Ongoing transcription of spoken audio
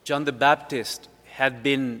John the Baptist had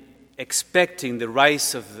been expecting the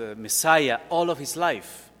rise of the Messiah all of his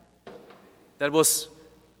life. That was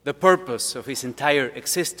the purpose of his entire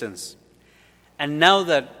existence. And now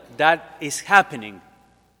that that is happening,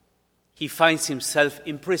 he finds himself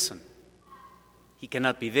in prison. He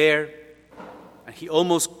cannot be there, and he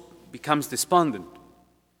almost becomes despondent.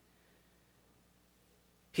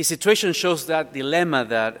 His situation shows that dilemma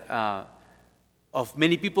that of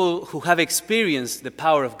many people who have experienced the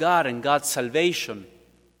power of God and God's salvation.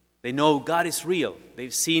 They know God is real.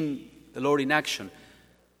 They've seen the Lord in action.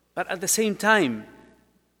 But at the same time,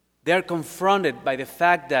 they are confronted by the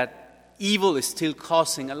fact that evil is still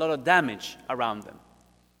causing a lot of damage around them.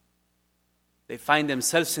 They find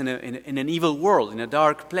themselves in an evil world, in a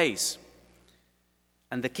dark place.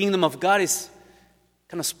 And the kingdom of God is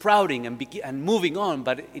kind of sprouting and moving on,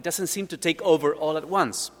 but it doesn't seem to take over all at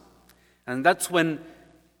once. And that's when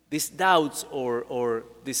these doubts or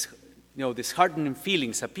these disheartening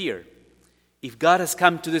feelings appear. If God has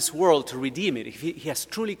come to this world to redeem it, if He has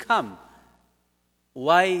truly come,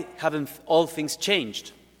 why haven't all things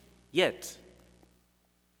changed yet?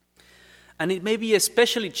 And it may be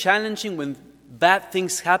especially challenging when bad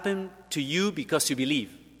things happen to you because you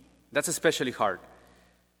believe. That's especially hard.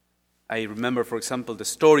 I remember, for example, the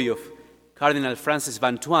story of Cardinal Francis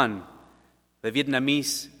Van Thuan, the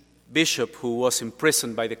Vietnamese bishop who was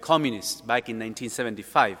imprisoned by the communists back in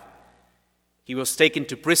 1975. He was taken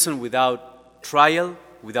to prison without trial,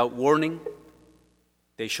 without warning.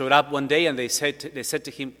 They showed up one day and they said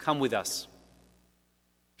to him, "Come with us."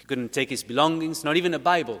 He couldn't take his belongings, not even a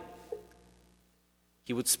Bible.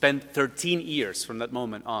 He would spend 13 years from that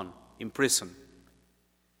moment on in prison.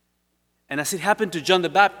 And as it happened to John the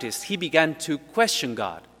Baptist, he began to question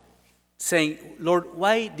God, saying, "Lord,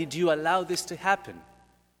 why did you allow this to happen?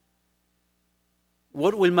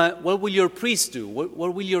 What will your priests do?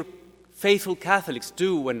 What will your faithful Catholics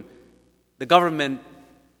do when the government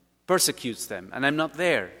persecutes them and I'm not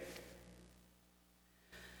there?"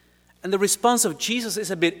 And the response of Jesus is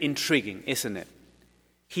a bit intriguing, isn't it?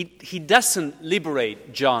 He doesn't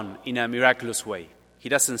liberate John in a miraculous way. He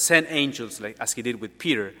doesn't send angels as he did with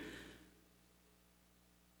Peter.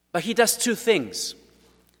 But he does two things.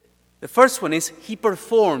 The first one is he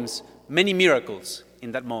performs many miracles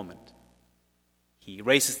in that moment. He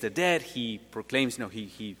raises the dead, he proclaims,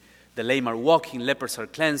 the lame are walking, lepers are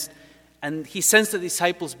cleansed, and he sends the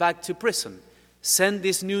disciples back to prison. Send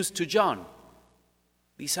this news to John.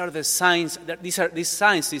 These are the signs,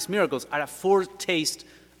 these miracles are a foretaste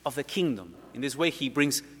of the kingdom. In this way, he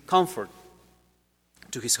brings comfort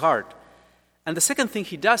to his heart. And the second thing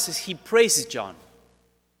he does is he praises John.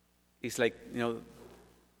 It's like,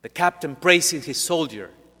 the captain praising his soldier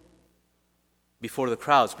before the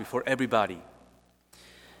crowds, before everybody.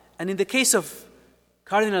 And in the case of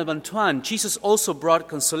Cardinal Van Thuan, Jesus also brought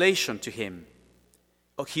consolation to him.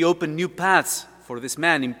 He opened new paths for this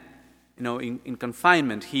man in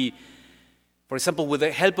confinement. He, for example, with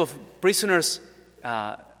the help of prisoners,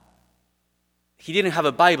 he didn't have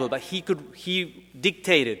a Bible, but he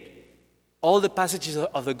dictated all the passages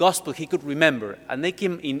of the gospel he could remember, and they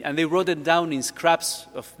came in and they wrote them down in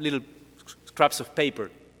little scraps of paper.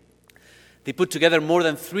 They put together more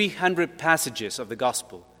than 300 passages of the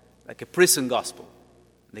gospel, like a prison gospel.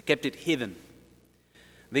 They kept it hidden.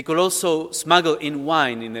 They could also smuggle in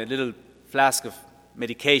wine in a little flask of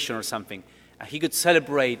medication or something. And he could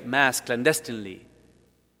celebrate Mass clandestinely,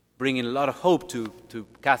 bringing a lot of hope to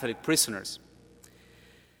Catholic prisoners.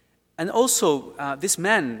 And also, this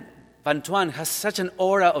man, Van Thuan, has such an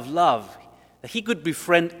aura of love that he could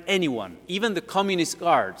befriend anyone, even the communist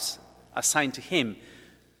guards assigned to him.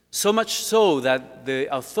 So much so that the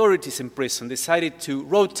authorities in prison decided to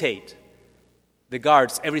rotate the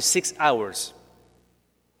guards every 6 hours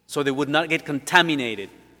so they would not get contaminated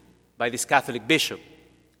by this Catholic bishop.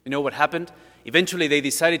 You know what happened? Eventually they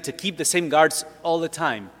decided to keep the same guards all the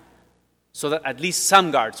time so that at least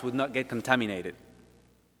some guards would not get contaminated.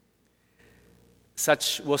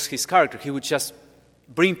 Such was his character. He would just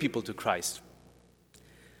bring people to Christ.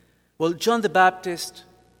 Well, John the Baptist,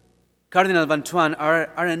 Cardinal Van Thuan are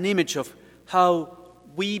an image of how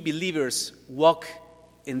we believers walk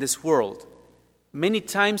in this world. Many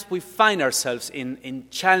times we find ourselves in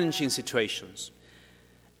challenging situations.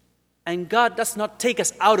 And God does not take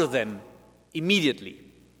us out of them immediately.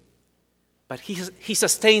 But He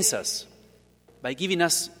sustains us by giving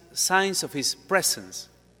us signs of His presence,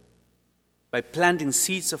 by planting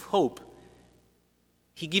seeds of hope.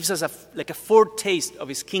 He gives us like a foretaste of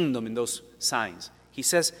His kingdom in those signs. He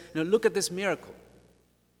says, look at this miracle.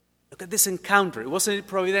 Look at this encounter. Wasn't it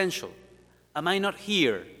providential? Am I not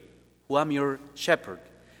here, who am your shepherd?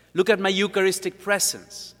 Look at my Eucharistic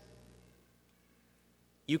presence.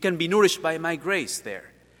 You can be nourished by my grace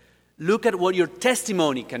there. Look at what your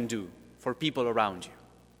testimony can do for people around you.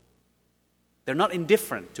 They're not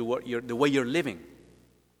indifferent to the way you're living.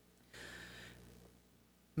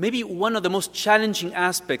 Maybe one of the most challenging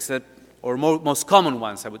aspects most common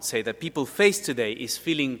ones, I would say, that people face today is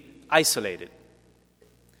feeling isolated.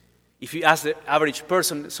 If you ask the average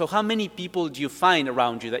person, so how many people do you find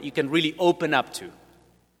around you that you can really open up to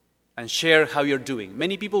and share how you're doing?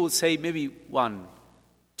 Many people would say maybe 1,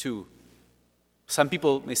 2. Some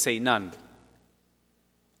people may say none.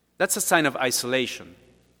 That's a sign of isolation.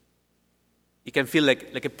 It can feel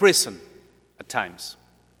like a prison at times.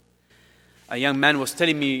 A young man was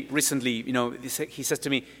telling me recently, he says to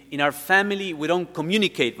me, in our family, we don't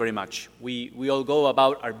communicate very much. We all go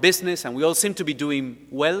about our business and we all seem to be doing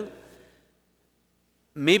well.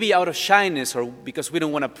 Maybe out of shyness or because we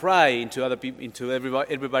don't want to pry into other people, into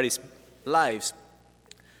everybody's lives,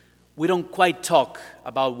 we don't quite talk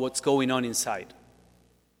about what's going on inside.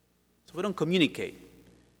 So we don't communicate.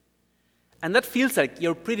 And that feels like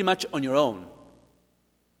you're pretty much on your own.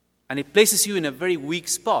 And it places you in a very weak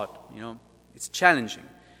spot, It's challenging.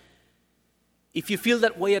 If you feel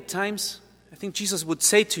that way at times, I think Jesus would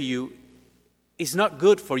say to you, it's not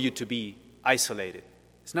good for you to be isolated.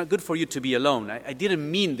 It's not good for you to be alone. I didn't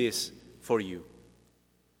mean this for you.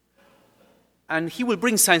 And he will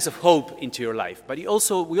bring signs of hope into your life. But we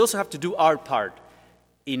also have to do our part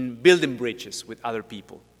in building bridges with other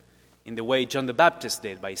people, in the way John the Baptist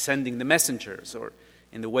did by sending the messengers, or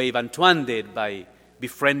in the way Antoine did by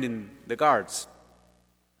befriending the guards.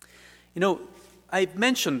 I've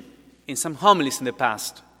mentioned in some homilies in the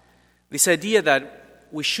past this idea that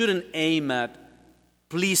we shouldn't aim at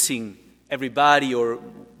pleasing everybody or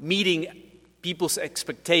meeting people's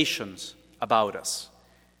expectations about us.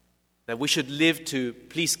 That we should live to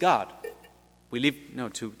please God. We live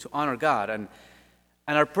to honor God. And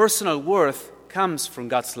our personal worth comes from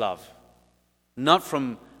God's love, not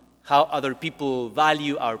from how other people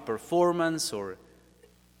value our performance or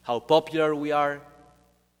how popular we are.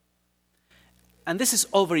 And this is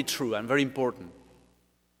all very true and very important.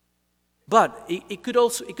 But it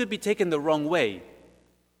could be taken the wrong way,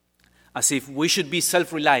 as if we should be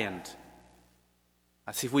self-reliant,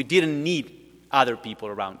 as if we didn't need other people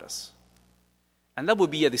around us. And that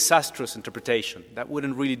would be a disastrous interpretation. That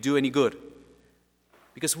wouldn't really do any good.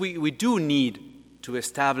 Because we do need to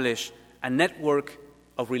establish a network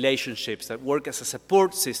of relationships that work as a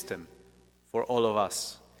support system for all of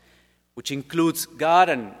us, which includes God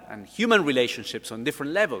and human relationships on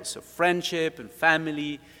different levels of friendship and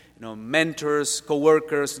family, mentors,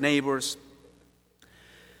 co-workers, neighbors.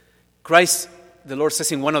 Christ, the Lord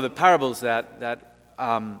says in one of the parables that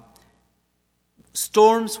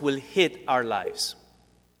storms will hit our lives.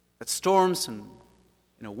 That storms and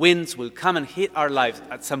winds will come and hit our lives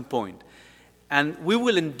at some point. And we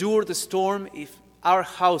will endure the storm if our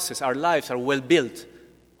houses, our lives are well built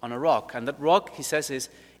on a rock. And that rock, he says, is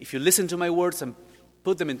if you listen to my words and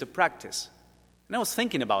put them into practice. And I was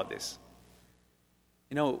thinking about this.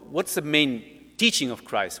 What's the main teaching of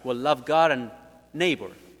Christ? Well, love God and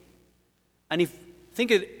neighbor. And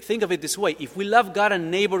think of it this way. If we love God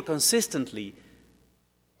and neighbor consistently,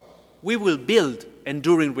 we will build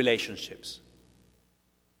enduring relationships.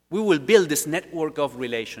 We will build this network of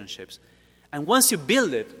relationships. And once you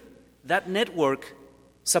build it, that network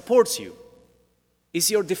supports you.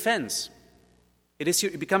 It's your defense.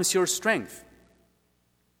 It becomes your strength.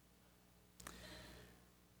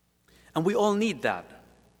 And we all need that.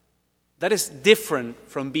 That is different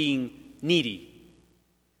from being needy.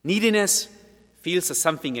 Neediness feels as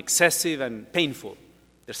something excessive and painful.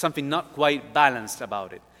 There's something not quite balanced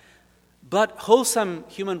about it. But wholesome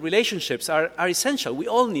human relationships are essential. We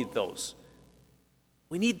all need those.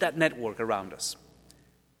 We need that network around us.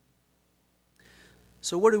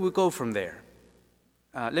 So where do we go from there?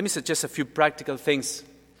 Let me suggest a few practical things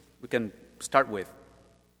we can start with.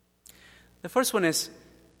 The first one is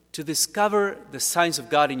to discover the signs of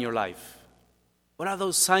God in your life. What are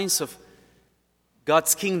those signs of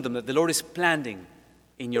God's kingdom that the Lord is planting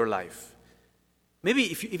in your life? Maybe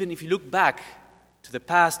if you look back to the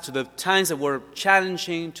past, to the times that were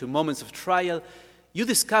challenging, to moments of trial, you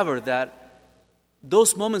discover that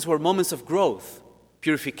those moments were moments of growth,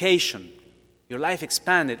 purification. Your life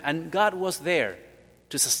expanded, and God was there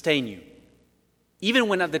to sustain you, even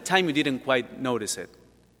when at the time you didn't quite notice it.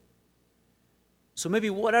 So maybe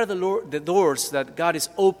what are the doors that God is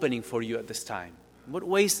opening for you at this time? In what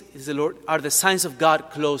ways are the signs of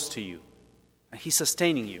God close to you, and He's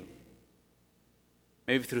sustaining you?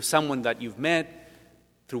 Maybe through someone that you've met,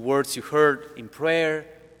 through words you heard in prayer,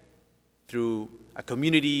 through a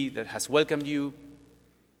community that has welcomed you,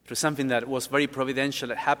 through something that was very providential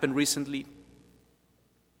that happened recently.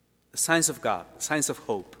 The signs of God, signs of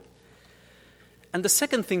hope. And the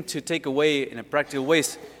second thing to take away in a practical way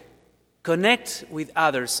is connect with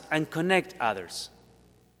others and connect others.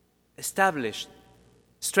 Establish,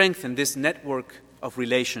 strengthen this network of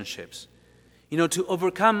relationships. To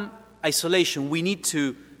overcome isolation, we need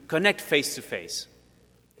to connect face to face,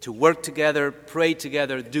 to work together, pray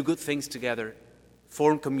together, do good things together,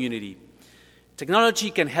 form community. Technology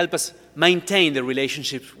can help us maintain the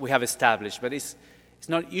relationships we have established, but it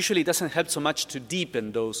doesn't help so much to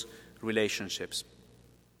deepen those relationships.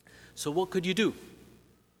 So what could you do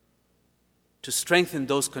to strengthen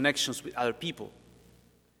those connections with other people?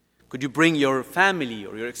 Could you bring your family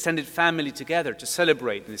or your extended family together to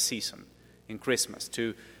celebrate in the season, in Christmas,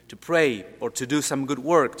 to pray or to do some good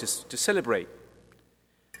work to celebrate?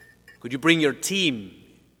 Could you bring your team,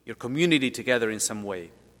 your community together in some way?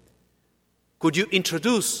 Could you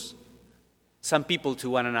introduce some people to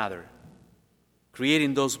one another,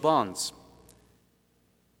 creating those bonds?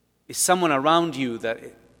 Is someone around you that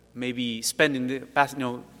may be spending the past,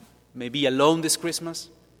 may be alone this Christmas?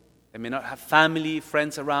 They may not have family,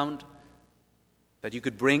 friends around that you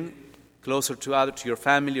could bring closer to your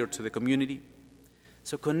family or to the community.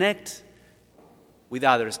 So connect with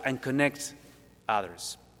others and connect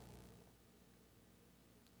others.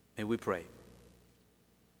 May we pray.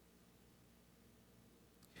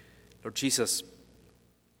 Lord Jesus,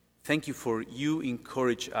 thank you for you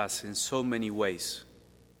encourage us in so many ways.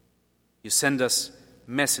 You send us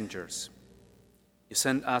messengers. You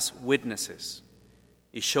send us witnesses.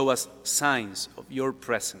 You show us signs of your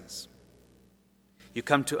presence. You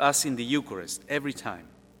come to us in the Eucharist every time.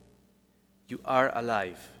 You are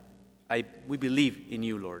alive. We believe in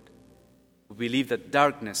you, Lord. We believe that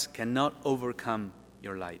darkness cannot overcome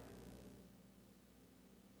your light.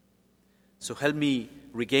 So help me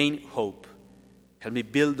regain hope. Help me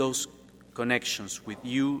build those connections with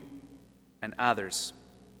you and others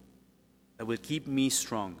that will keep me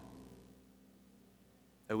strong,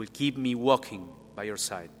 that will keep me walking by your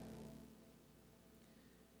side.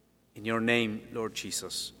 In your name, Lord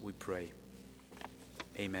Jesus, we pray.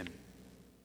 Amen.